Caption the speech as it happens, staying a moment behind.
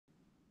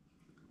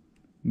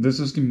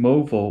This is the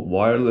Movo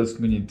Wireless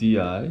Mini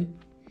DI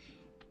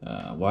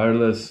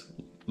wireless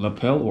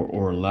lapel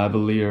or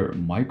lavalier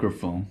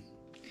microphone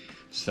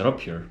setup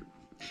here.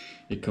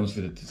 It comes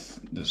with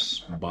this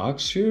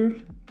box here.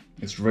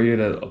 It's rated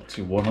at up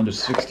to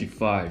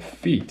 165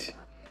 feet.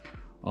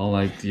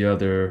 Unlike the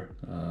other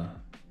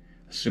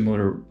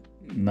similar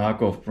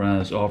knockoff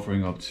brands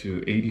offering up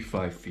to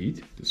 85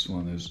 feet. This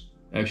one is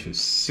actually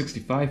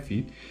 65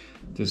 feet.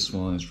 This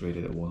one is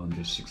rated at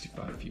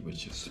 165 feet,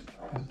 which is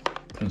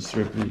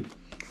considerably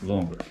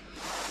longer.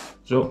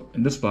 So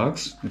in this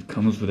box, it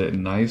comes with a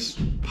nice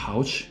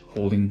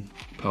holding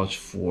pouch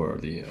for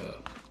the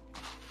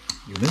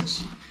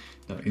units.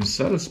 Now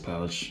inside this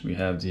pouch, we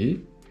have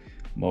the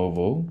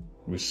Movo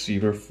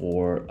receiver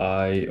for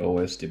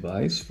iOS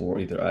device for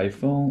either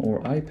iPhone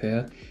or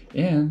iPad,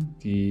 and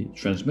the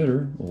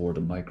transmitter or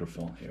the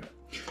microphone here.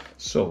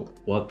 So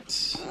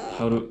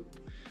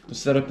the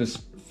setup is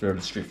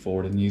fairly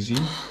straightforward and easy.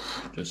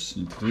 Just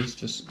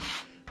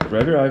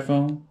grab your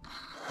iPhone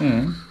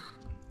and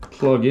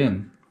plug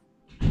in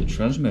the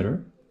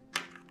transmitter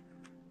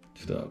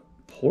to the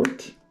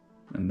port,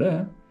 and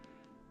then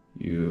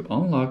you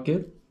unlock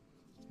it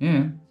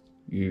and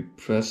you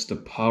press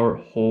and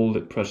hold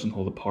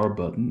the power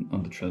button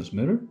on the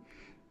transmitter,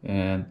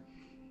 and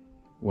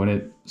when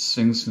it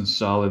sinks in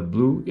solid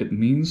blue, it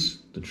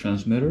means the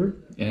transmitter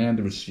and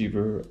the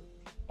receiver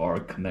are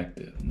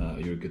connected. Now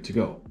you're good to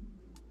go.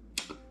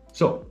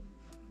 So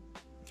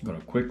I'm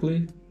gonna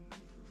quickly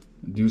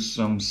do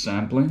some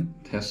sampling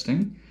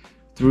testing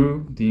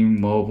through the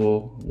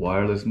Movo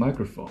wireless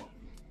microphone.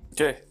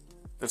 Okay,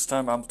 this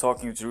time I'm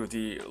talking through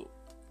the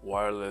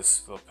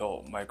wireless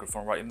lapel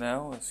microphone right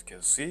now. As you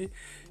can see,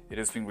 it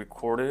is being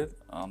recorded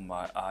on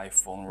my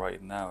iPhone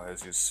right now.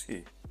 As you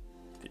see,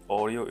 the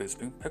audio is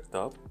being picked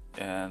up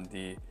and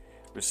the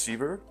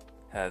receiver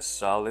has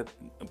solid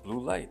blue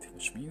light,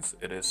 which means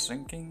it is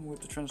syncing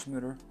with the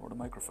transmitter or the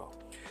microphone.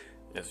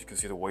 As you can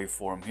see the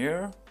waveform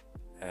here,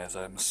 as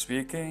I'm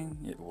speaking,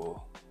 it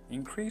will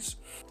increase.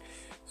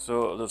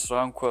 So the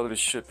sound quality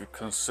should be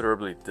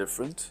considerably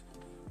different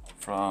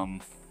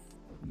from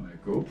my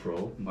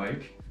GoPro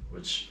mic,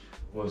 which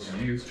was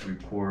used to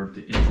record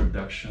the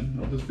introduction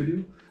of this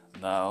video.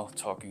 Now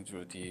talking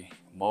through the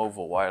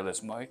Movo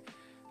wireless mic,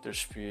 it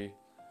should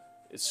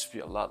be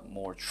a lot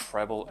more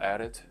treble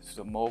added to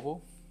the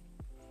Movo.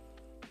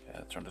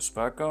 Turn this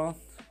back on.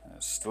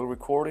 Still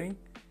recording.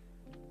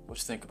 What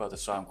do you think about the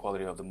sound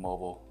quality of the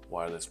Movo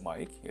wireless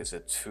mic? Is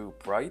it too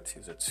bright?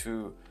 Is it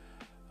too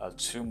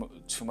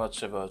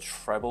much of a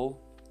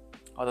treble?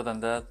 Other than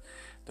that,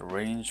 the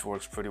range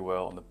works pretty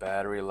well, and the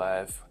battery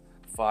life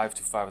 5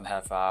 to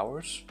 5.5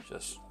 hours,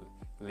 just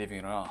leaving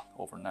it on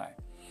overnight.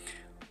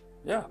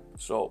 Yeah,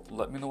 so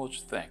let me know what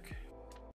you think.